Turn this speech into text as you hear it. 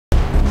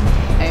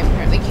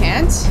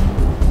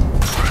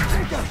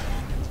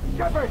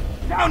Shepard!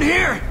 Down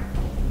here!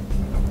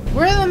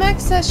 Where are the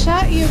mechs that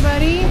shot you,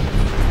 buddy?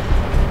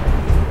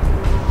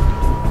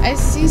 I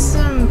see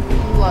some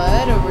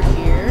blood over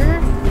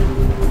here.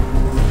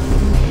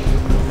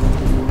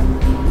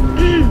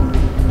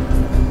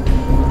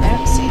 I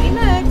don't see any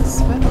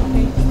mechs, but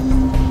okay.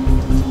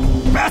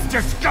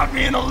 Bastards got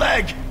me in the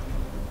leg!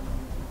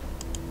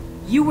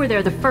 You were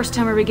there the first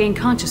time I regained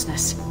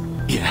consciousness.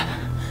 Yeah,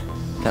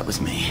 that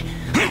was me.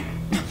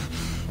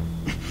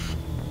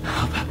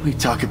 How about we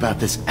talk about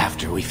this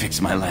after we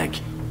fix my leg?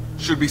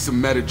 Should be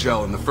some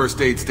Medi-gel in the first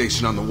aid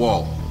station on the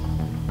wall.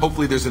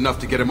 Hopefully there's enough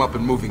to get him up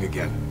and moving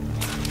again.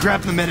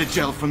 Grab the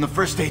Medi-gel from the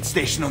first aid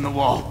station on the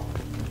wall.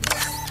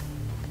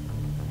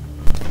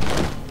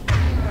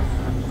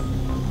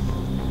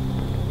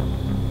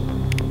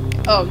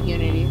 Oh,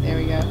 Unity. There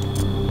we go.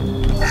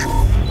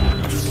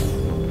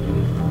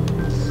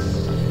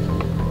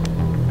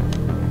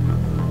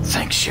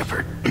 Thanks,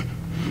 Shepard.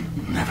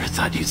 Never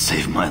thought you'd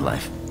save my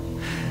life.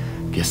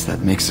 Guess that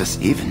makes us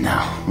even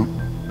now.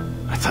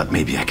 I thought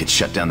maybe I could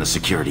shut down the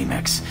security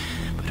mechs,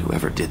 but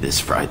whoever did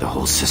this fried the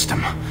whole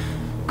system.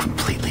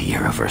 Completely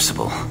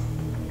irreversible.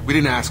 We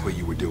didn't ask what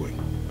you were doing.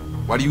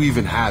 Why do you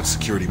even have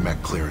security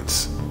mech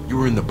clearance? You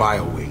were in the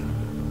bio wing.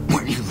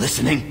 Weren't you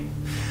listening?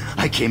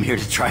 I came here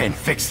to try and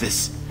fix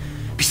this.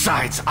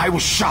 Besides, I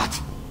was shot.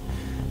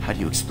 How do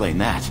you explain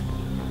that?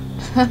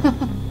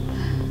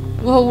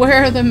 Well,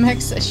 where are the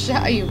mechs that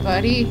shot you,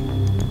 buddy?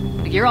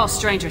 You're all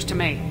strangers to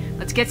me.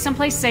 Let's get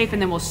someplace safe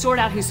and then we'll sort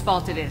out whose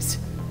fault it is.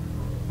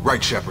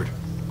 Right, Shepard.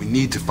 We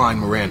need to find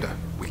Miranda.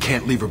 We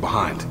can't leave her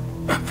behind.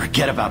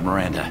 Forget about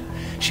Miranda.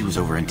 She was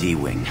over in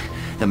D-Wing.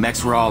 The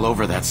mechs were all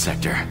over that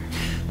sector.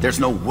 There's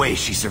no way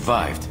she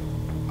survived.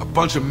 A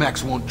bunch of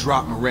mechs won't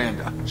drop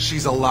Miranda.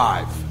 She's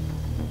alive.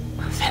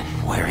 Then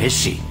where is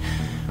she?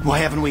 Why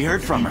haven't we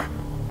heard from her?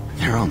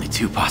 There are only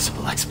two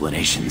possible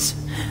explanations.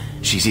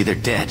 She's either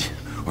dead,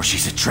 or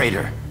she's a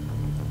traitor.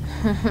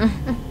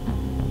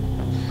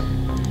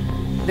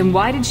 Then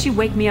why did she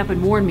wake me up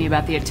and warn me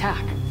about the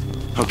attack?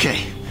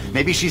 Okay,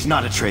 maybe she's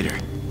not a traitor.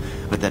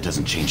 But that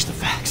doesn't change the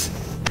facts.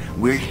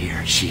 We're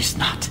here, she's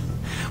not.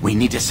 We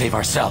need to save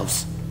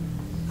ourselves.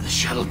 The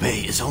shuttle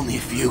bay is only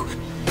a few.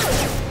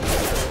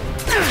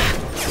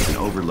 We can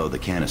overload the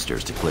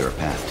canisters to clear a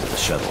path to the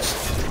shuttles.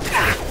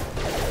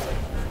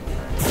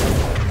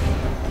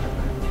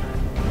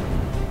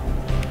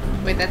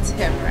 Wait, that's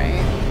him,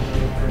 right?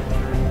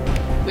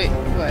 Wait,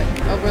 what?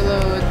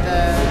 Overload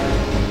the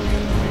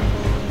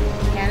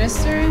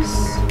canisters?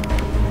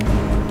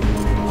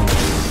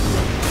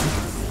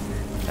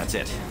 That's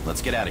it.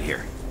 Let's get out of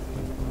here.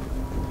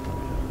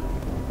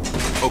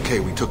 Okay,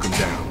 we took him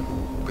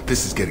down. But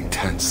this is getting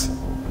tense.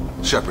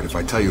 Shepard, if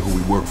I tell you who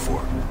we work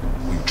for,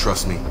 will you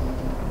trust me?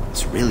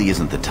 This really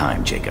isn't the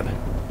time, Jacob.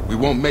 We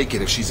won't make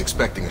it if she's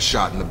expecting a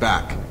shot in the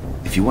back.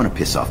 If you want to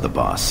piss off the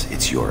boss,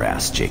 it's your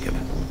ass, Jacob.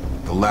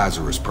 The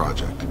Lazarus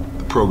Project,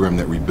 the program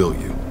that rebuilt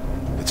you.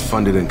 It's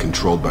funded and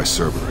controlled by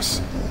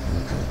Cerberus.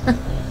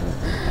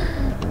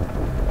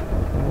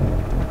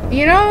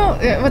 You know,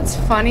 what's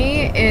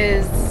funny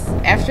is,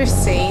 after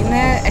saying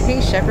that, I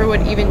think Shepard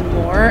would even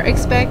more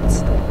expect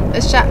a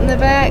shot in the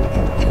back.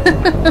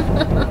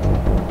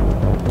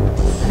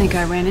 I think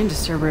I ran into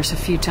Cerberus a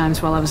few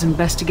times while I was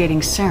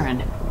investigating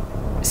Saren.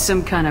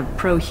 Some kind of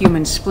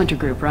pro-human splinter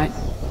group, right?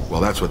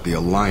 Well, that's what the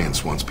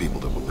Alliance wants people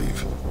to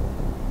believe.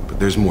 But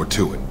there's more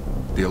to it.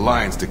 The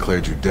Alliance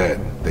declared you dead.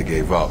 They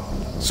gave up.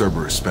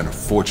 Cerberus spent a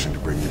fortune to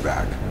bring you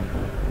back.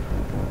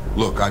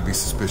 Look, I'd be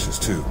suspicious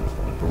too.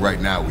 But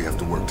right now, we have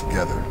to work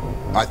together.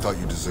 I thought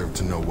you deserved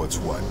to know what's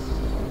what.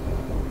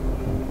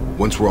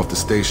 Once we're off the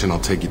station, I'll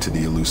take you to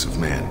the Elusive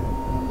Man.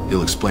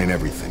 He'll explain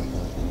everything.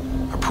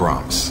 I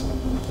promise.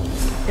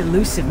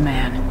 Elusive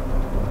Man.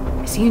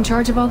 Is he in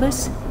charge of all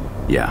this?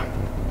 Yeah.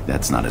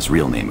 That's not his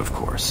real name, of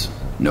course.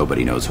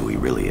 Nobody knows who he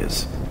really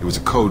is. It was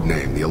a code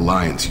name the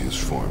Alliance used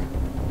for him.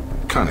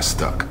 Kinda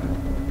stuck.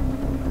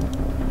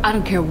 I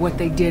don't care what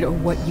they did or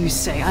what you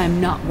say. I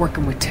am not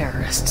working with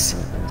terrorists.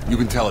 You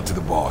can tell it to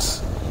the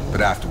boss. But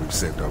after we've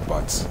saved our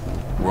butts.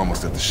 We're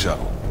almost at the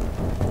shuttle.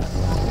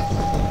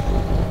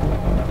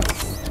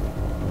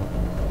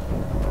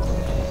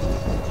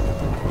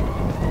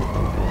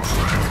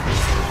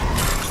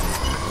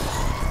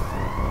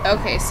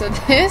 Okay, so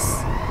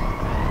this...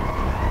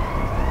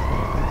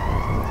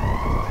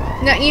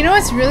 Now, you know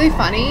what's really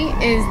funny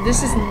is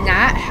this is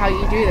not how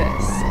you do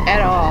this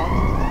at all.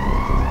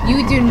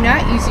 You do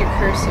not use your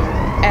cursor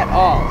at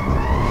all.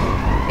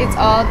 It's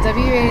all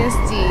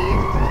WASD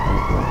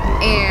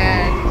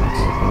and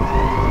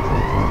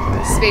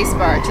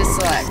spacebar to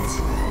select.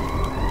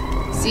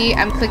 See,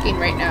 I'm clicking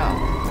right now.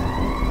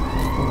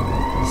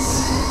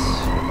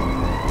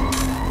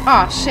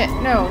 Oh shit,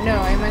 no,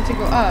 I meant to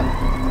go up.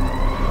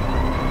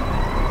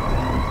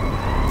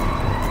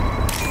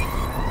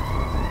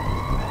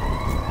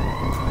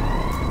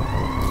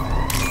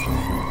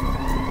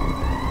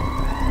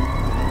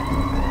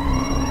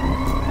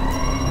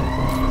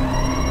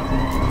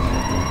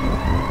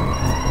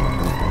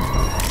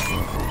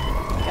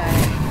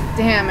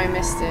 Damn, I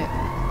missed it.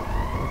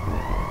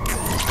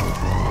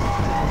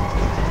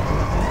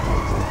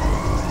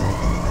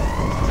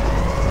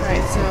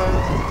 so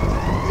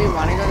do we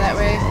want to go that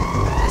way?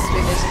 This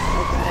way doesn't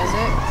open, does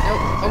it?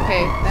 Nope.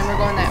 Okay, then we're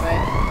going that way.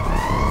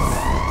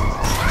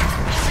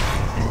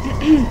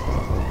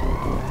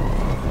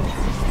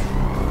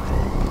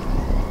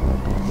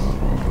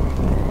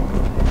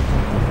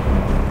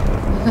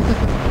 I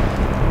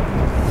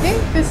think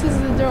this is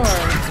the door.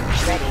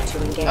 Ready to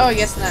engage. Oh, I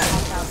guess not.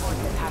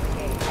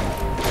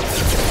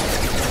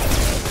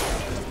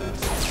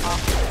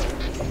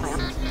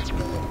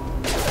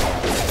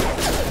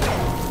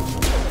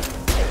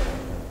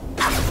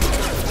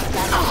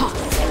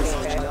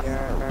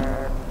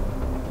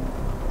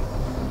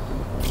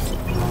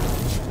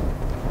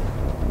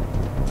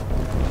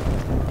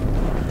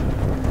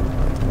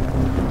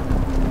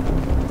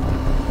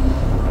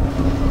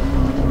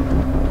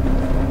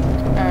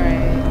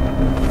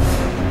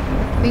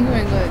 I think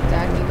we're gonna go to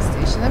Dagny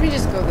Station. Let me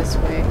just go this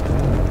way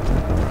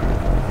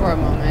for a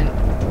moment.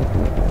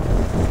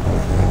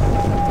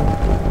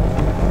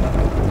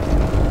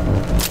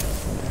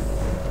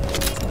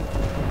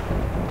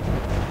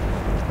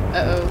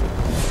 Uh-oh.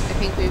 I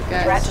think we've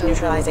got Threat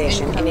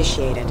neutralization incoming.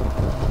 initiated.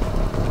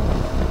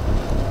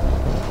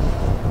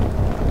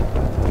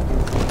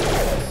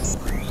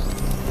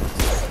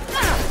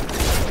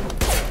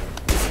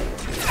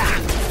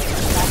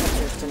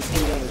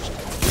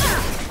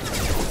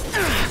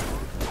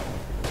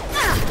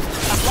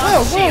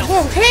 Whoa, whoa,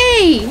 whoa!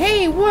 Hey!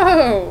 Hey,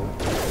 whoa!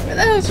 Where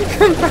the hell did you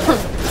come from?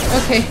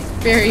 Okay,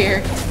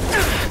 barrier.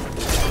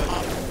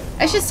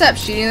 I should stop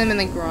shooting them in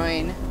the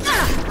groin.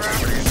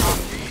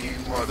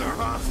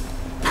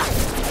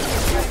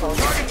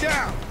 Target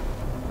down!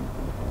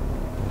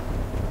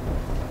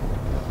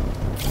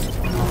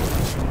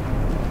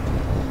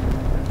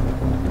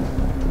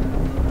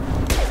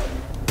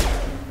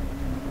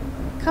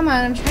 Come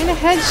on, I'm trying to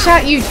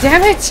headshot you,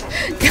 damn it!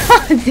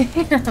 God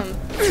damn!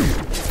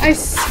 I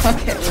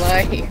suck at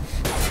life.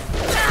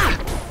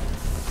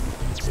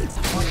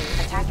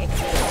 Attack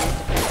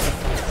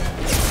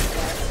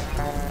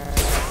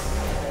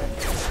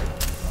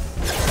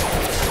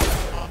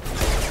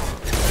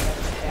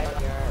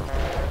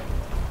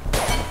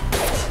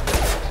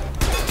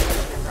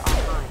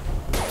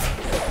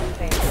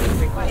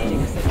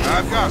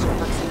I've got him.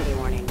 proximity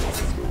warning.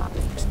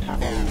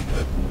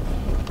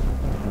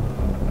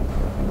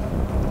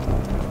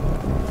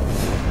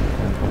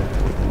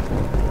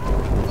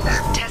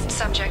 Test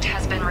subject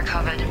has been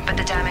recovered, but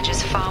the damage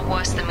is far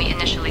worse than we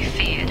initially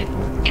feared.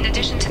 In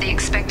addition to the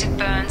expected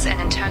burns and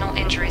internal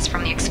injuries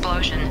from the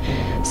explosion,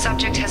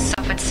 subject has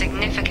suffered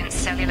significant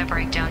cellular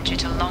breakdown due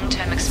to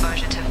long-term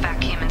exposure to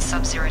vacuum and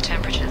sub-zero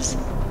temperatures.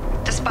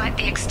 Despite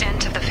the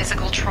extent of the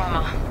physical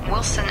trauma,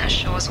 Wilson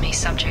assures me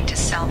subject is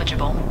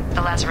salvageable.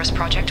 The Lazarus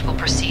Project will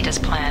proceed as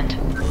planned.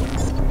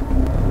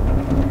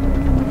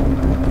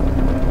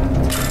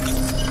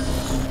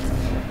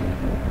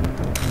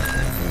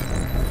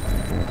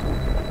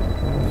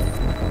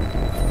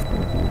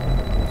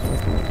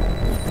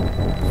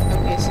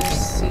 Okay, so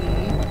C.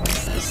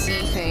 The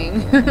C thing.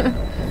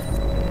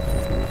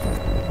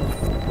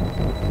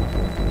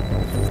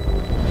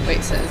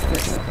 Wait, says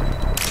this.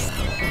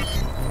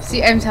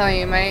 See, I'm telling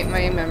you, my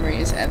memory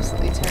is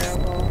absolutely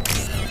terrible.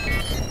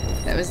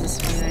 That was this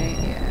one, right?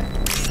 Yeah.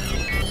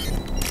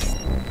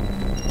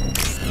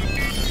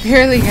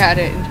 Barely got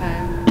it in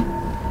time.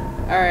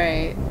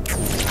 Alright.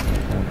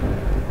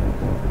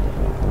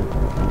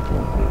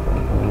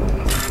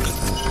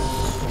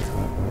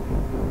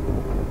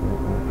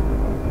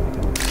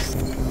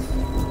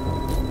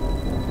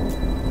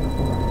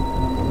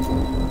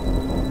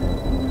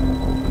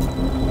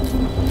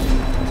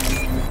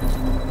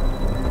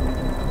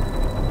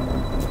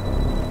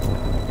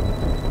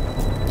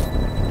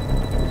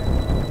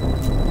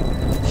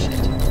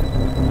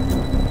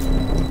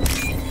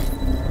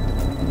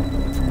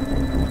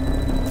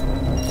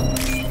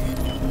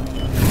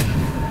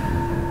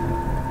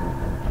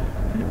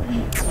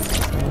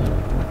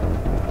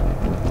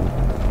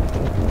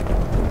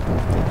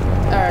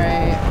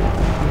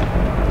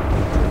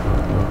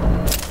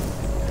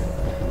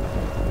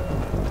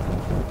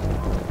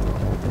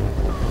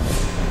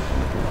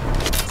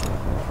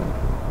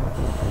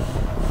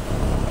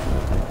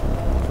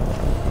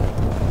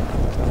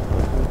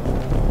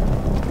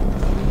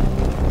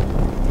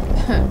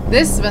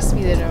 This must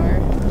be the door.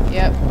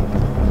 Yep.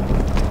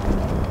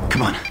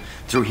 Come on,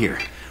 through here.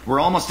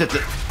 We're almost at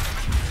the...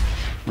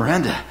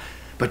 Miranda,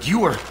 but you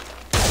were...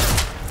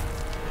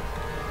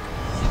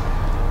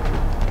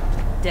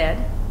 Dead?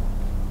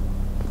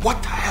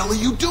 What the hell are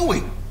you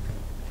doing?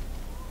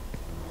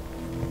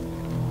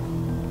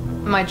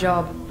 My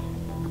job.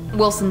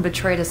 Wilson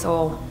betrayed us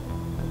all.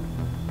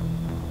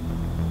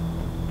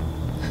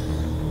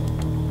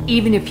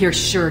 Even if you're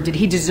sure, did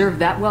he deserve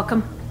that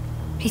welcome?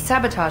 He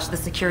sabotaged the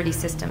security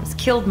systems,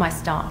 killed my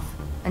staff,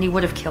 and he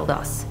would have killed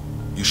us.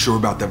 You sure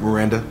about that,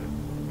 Miranda?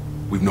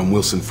 We've known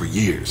Wilson for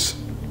years.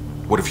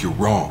 What if you're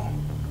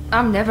wrong?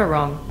 I'm never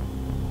wrong.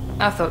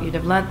 I thought you'd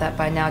have learnt that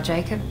by now,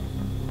 Jacob.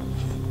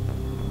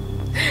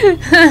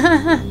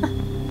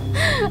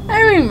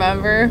 I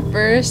remember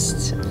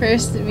first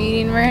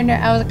meeting Miranda.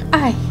 I was like,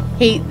 I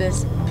hate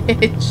this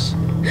bitch.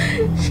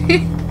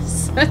 She's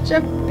such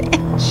a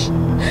bitch.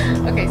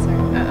 Okay, sorry.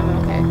 I'm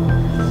okay.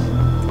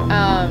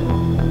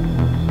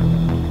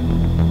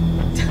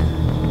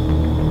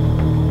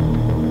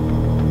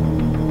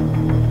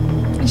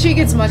 She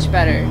gets much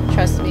better,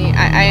 trust me.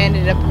 I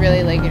ended up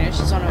really liking her.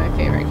 She's one of my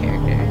favorite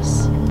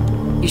characters.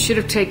 You should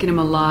have taken him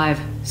alive,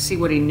 see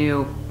what he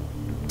knew.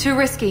 Too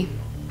risky.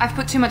 I've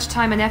put too much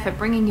time and effort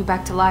bringing you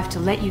back to life to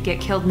let you get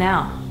killed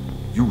now.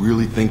 You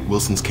really think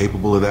Wilson's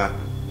capable of that?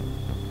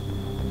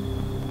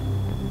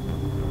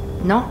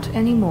 Not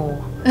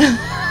anymore.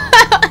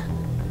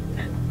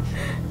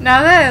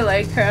 Now that I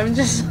like her, I'm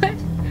just like,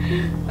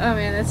 oh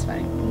man, that's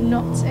funny.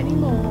 Not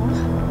anymore.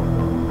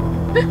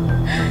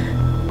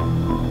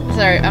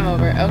 Sorry, I'm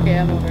over it. Okay,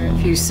 I'm over it.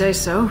 If you say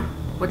so.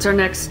 What's our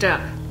next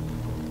step?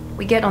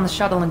 We get on the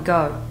shuttle and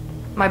go.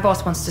 My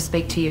boss wants to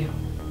speak to you.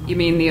 You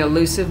mean the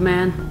elusive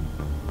man?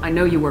 I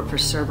know you work for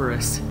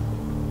Cerberus.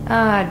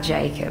 Ah,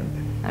 Jacob.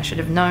 I should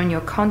have known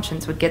your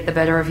conscience would get the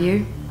better of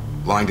you.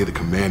 Lying to the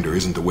commander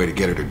isn't the way to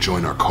get her to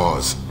join our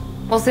cause.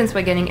 Well, since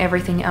we're getting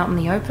everything out in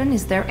the open,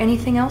 is there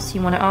anything else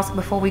you want to ask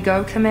before we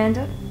go,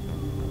 Commander?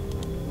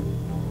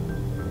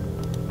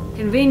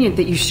 Convenient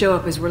that you show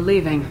up as we're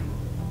leaving.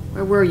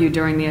 Where were you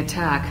during the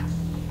attack?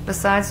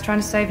 Besides trying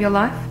to save your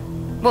life?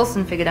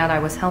 Wilson figured out I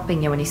was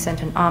helping you and he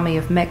sent an army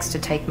of mechs to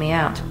take me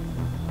out.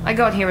 I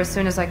got here as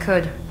soon as I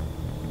could.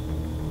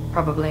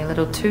 Probably a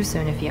little too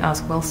soon if you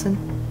ask Wilson.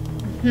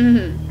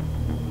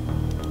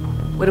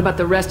 What about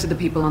the rest of the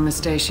people on the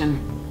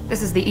station?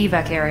 This is the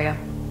evac area.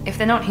 If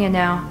they're not here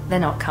now, they're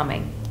not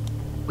coming.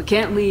 We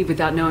can't leave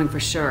without knowing for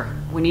sure.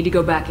 We need to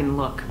go back and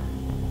look.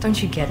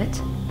 Don't you get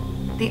it?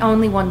 The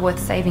only one worth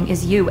saving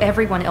is you.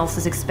 Everyone else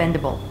is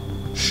expendable.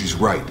 She's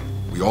right.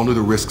 We all knew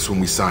the risks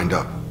when we signed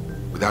up.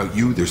 Without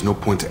you, there's no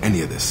point to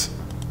any of this.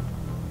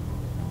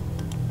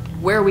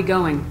 Where are we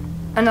going?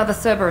 Another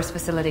Cerberus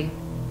facility.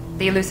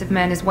 The elusive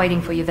man is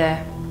waiting for you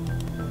there.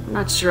 I'm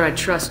not sure I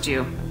trust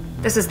you.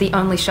 This is the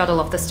only shuttle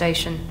off the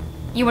station.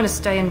 You want to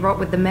stay and rot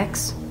with the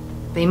mechs?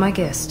 Be my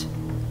guest.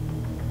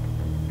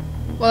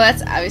 Well,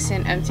 that's obviously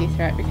an empty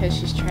threat because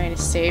she's trying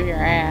to save your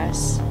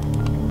ass.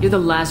 You're the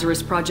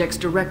Lazarus Project's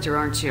director,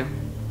 aren't you?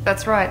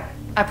 That's right.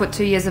 I put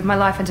 2 years of my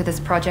life into this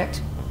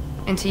project.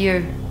 Into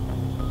you.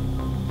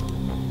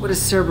 What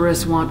does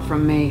Cerberus want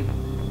from me?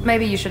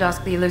 Maybe you should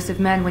ask the elusive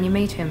man when you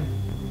meet him.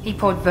 He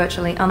poured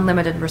virtually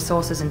unlimited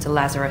resources into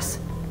Lazarus.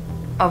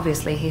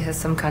 Obviously, he has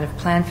some kind of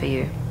plan for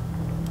you.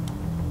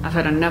 I've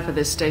had enough of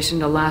this station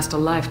to last a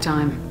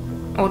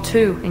lifetime. Or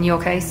 2, in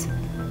your case.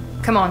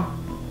 Come on.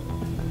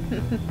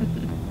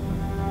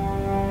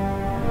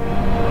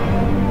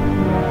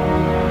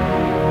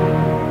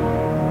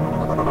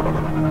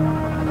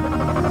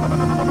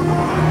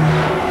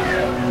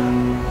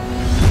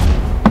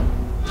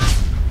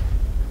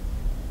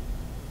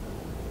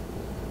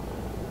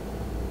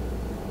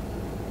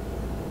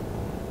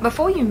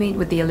 Before you meet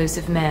with the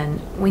elusive man,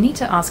 we need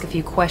to ask a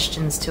few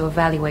questions to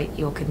evaluate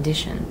your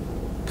condition.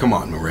 Come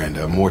on,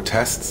 Miranda, more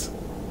tests?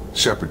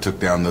 Shepard took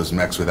down those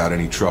mechs without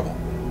any trouble.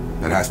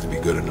 That has to be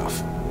good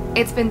enough.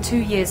 It's been 2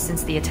 years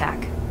since the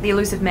attack. The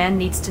elusive man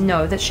needs to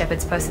know that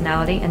Shepard's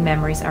personality and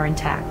memories are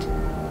intact.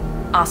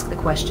 Ask the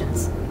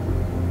questions.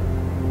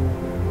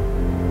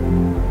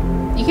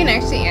 You can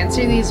actually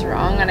answer these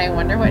wrong, and I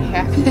wonder what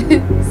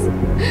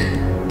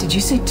happens. Did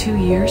you say 2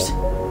 years?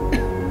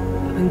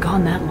 I've been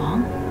gone that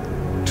long?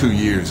 2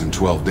 years and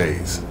 12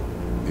 days.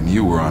 And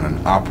you were on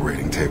an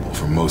operating table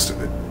for most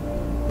of it.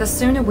 The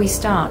sooner we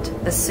start,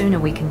 the sooner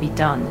we can be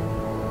done.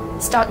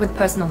 Start with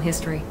personal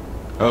history.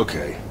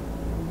 Okay.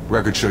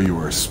 Records show you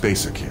were a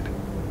spacer kid,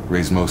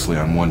 raised mostly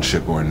on one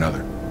ship or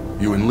another.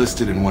 You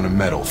enlisted and won a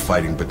medal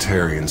fighting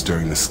Batarians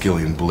during the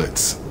Skillian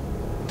Blitz.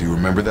 Do you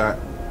remember that?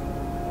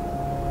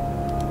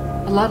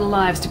 A lot of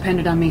lives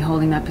depended on me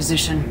holding that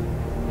position.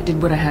 I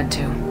did what I had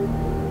to.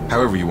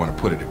 However you want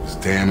to put it, it was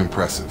damn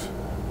impressive.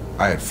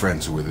 I had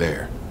friends who were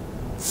there.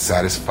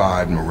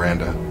 Satisfied,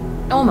 Miranda?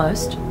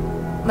 Almost.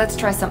 Let's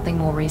try something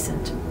more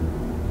recent.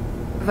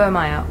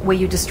 Vermeer, where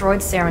you destroyed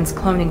Saren's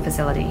cloning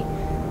facility.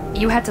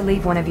 You had to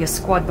leave one of your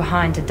squad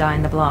behind to die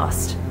in the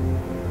blast.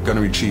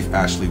 Gunnery Chief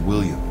Ashley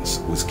Williams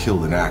was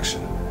killed in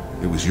action.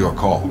 It was your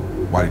call.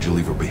 Why did you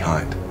leave her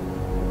behind?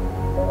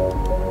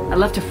 I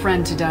left a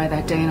friend to die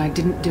that day and I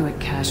didn't do it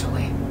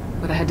casually.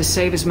 But I had to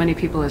save as many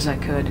people as I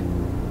could.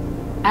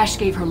 Ash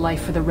gave her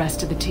life for the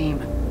rest of the team.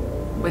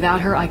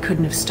 Without her, I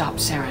couldn't have stopped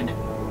Saren.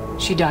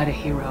 She died a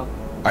hero.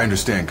 I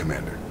understand,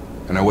 Commander.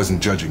 And I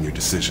wasn't judging your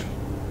decision.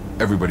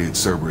 Everybody at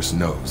Cerberus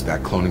knows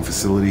that cloning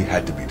facility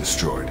had to be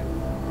destroyed.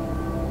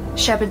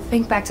 Shepard,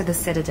 think back to the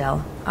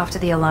Citadel, after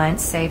the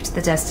Alliance saved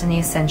the Destiny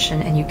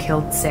Ascension and you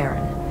killed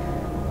Saren.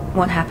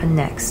 What happened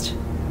next?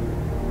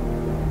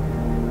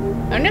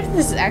 I wonder if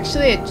this is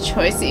actually a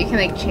choice that you can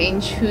like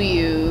change who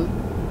you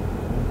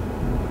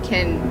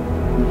can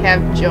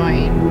have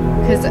join.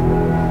 Because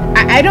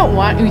I don't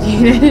want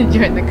Udina to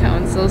join the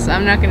council, so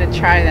I'm not going to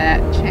try that.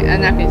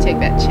 I'm not going to take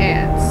that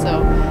chance.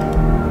 So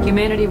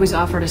Humanity was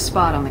offered a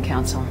spot on the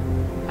council.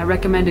 I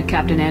recommended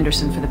Captain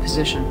Anderson for the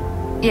position.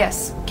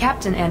 Yes,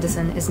 Captain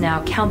Anderson is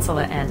now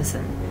Counselor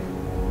Anderson.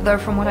 Though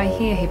from what I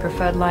hear, he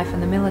preferred life in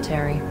the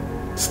military.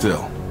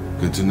 Still,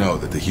 good to know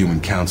that the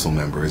human council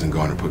member isn't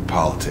going to put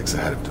politics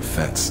ahead of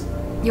defense.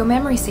 Your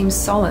memory seems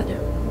solid.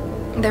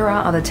 There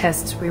are other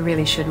tests we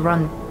really should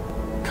run.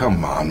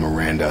 Come on,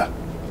 Miranda.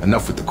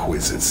 Enough with the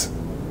quizzes.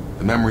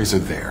 The memories are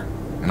there,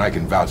 and I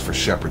can vouch for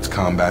Shepard's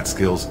combat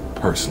skills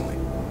personally.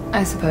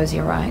 I suppose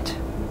you're right.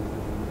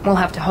 We'll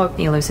have to hope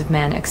the elusive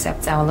man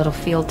accepts our little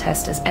field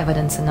test as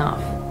evidence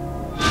enough.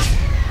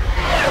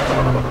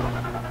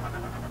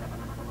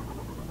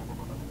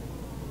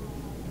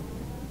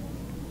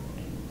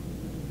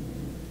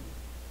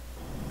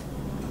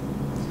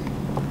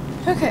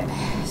 Okay,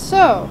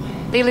 so...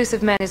 The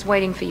elusive man is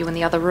waiting for you in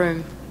the other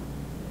room.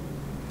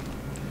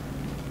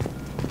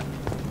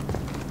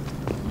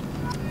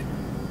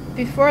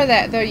 Before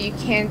that, though, you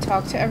can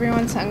talk to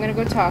everyone, so I'm gonna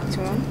go talk to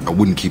him. I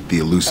wouldn't keep the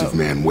elusive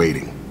man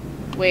waiting.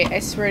 Wait, I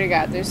swear to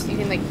God, you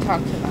can, like,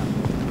 talk to them.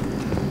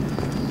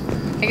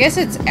 I guess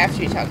it's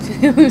after you talk to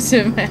the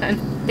elusive man.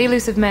 The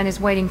elusive man is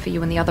waiting for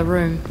you in the other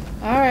room.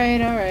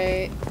 Alright,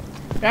 alright.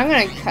 But I'm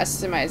gonna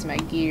customize my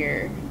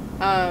gear.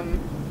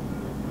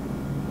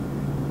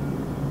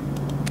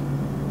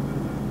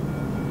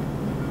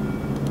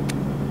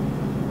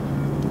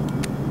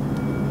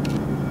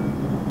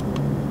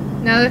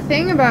 Now the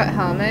thing about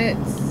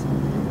helmets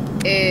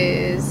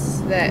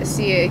is that,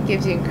 see, it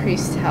gives you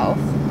increased health.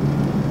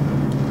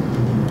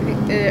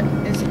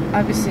 There's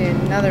obviously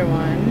another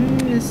one.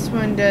 This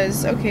one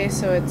does, okay,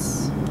 so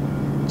it's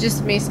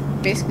just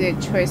basically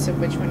a choice of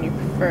which one you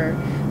prefer.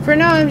 For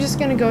now, I'm just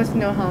gonna go with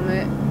no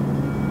helmet.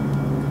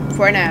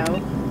 For now.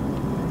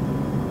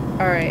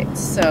 Alright,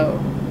 so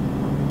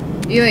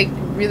you like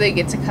really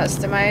get to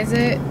customize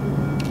it.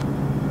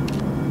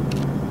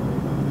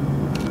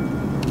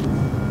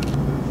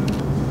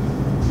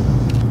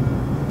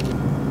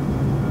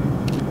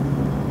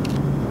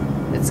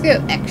 Let's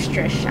go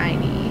extra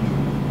shiny.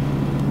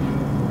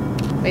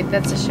 Wait,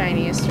 that's the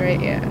shiniest, right?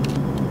 Yeah.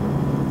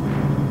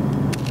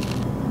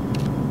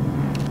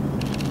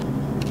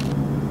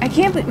 I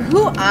can't believe,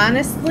 who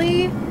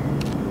honestly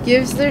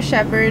gives their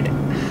Shepard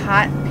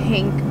hot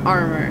pink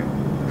armor?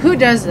 Who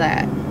does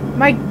that?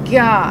 My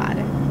God.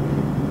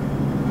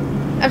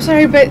 I'm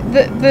sorry, but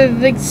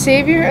the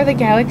savior of the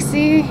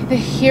galaxy, the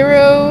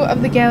hero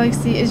of the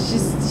galaxy is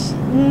just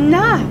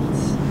not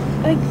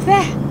like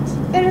that.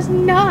 That is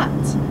not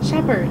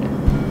Shepard.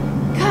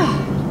 God.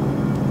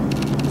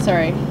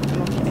 Sorry,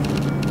 I'm okay.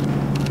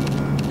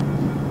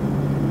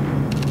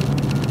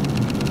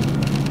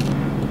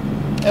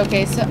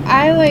 Okay, so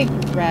I like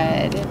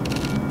red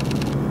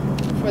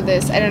for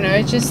this. I don't know,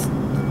 it just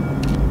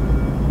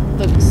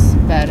looks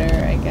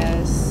better, I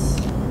guess.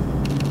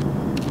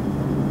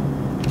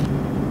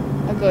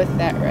 I'll go with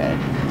that red.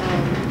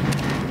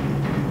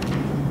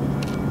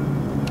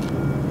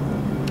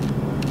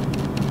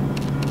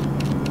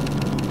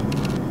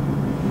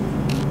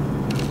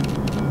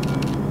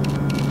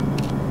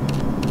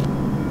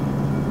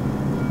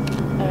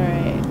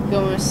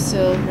 Going with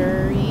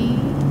silvery.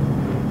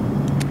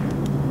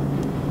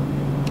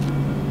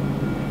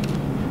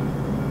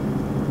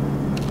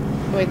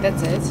 Wait,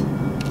 that's it.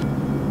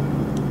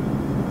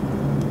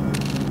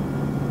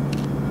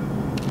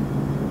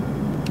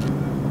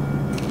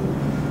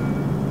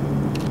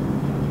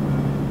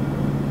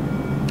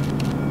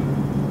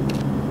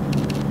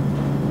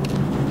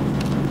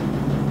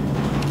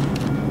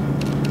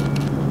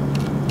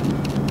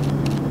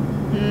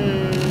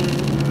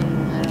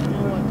 I don't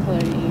know what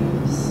color to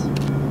use.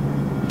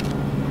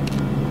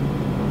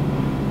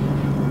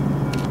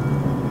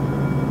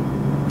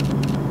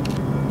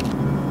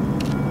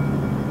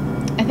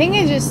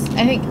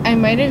 I think I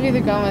might have either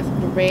gone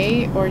with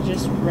gray or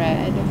just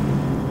red.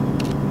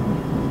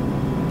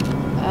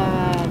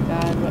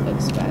 God, what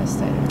looks best?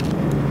 I don't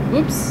know.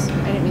 Whoops,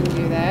 I didn't mean to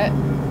do that.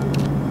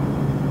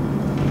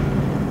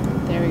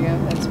 There we go,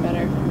 that's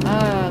better.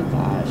 Oh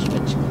gosh,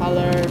 which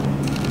color?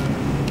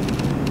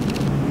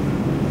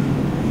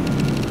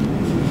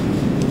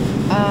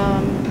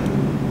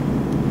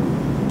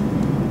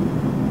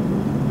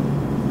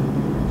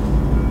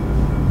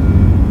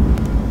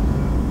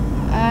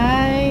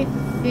 I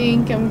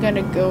think I'm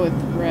gonna go with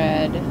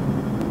red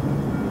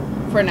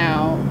for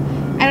now.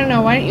 I don't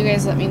know, why don't you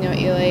guys let me know what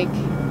you like?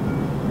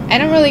 I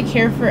don't really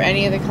care for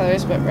any of the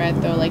colors but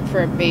red though, like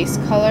for a base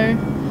color.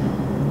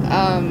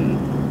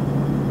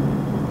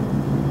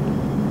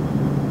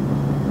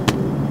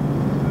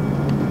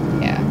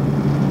 Yeah,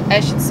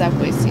 I should stop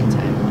wasting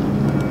time.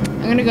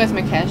 I'm gonna go with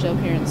my casual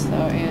appearance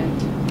though,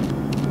 and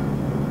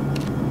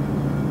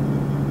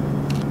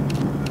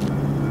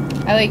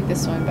I like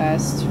this one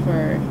best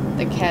for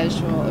the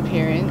casual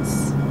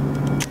appearance.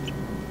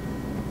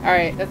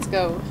 Alright, let's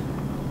go.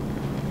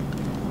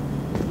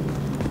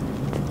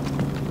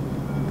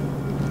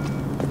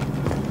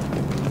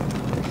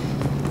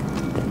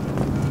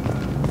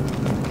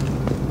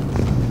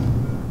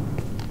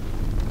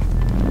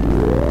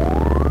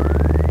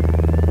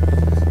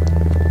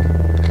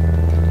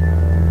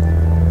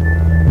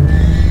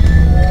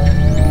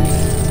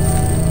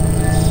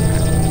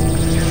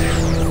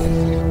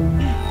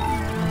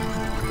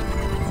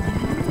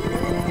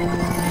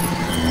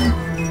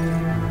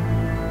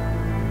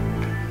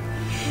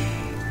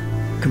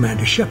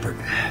 Commander Shepard.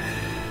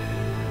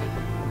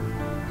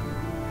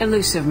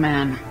 Elusive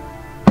man.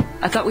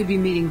 I thought we'd be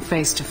meeting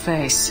face to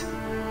face.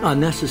 A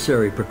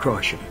necessary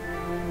precaution.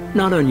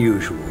 Not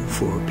unusual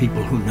for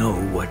people who know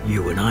what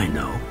you and I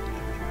know.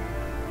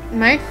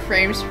 My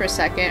frames per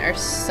second are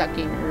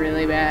sucking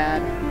really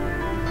bad.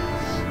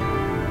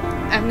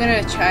 I'm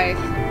gonna try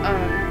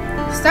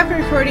stop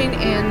recording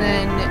and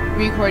then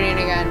recording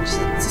again.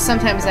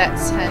 Sometimes that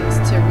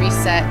tends to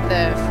reset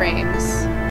the frames.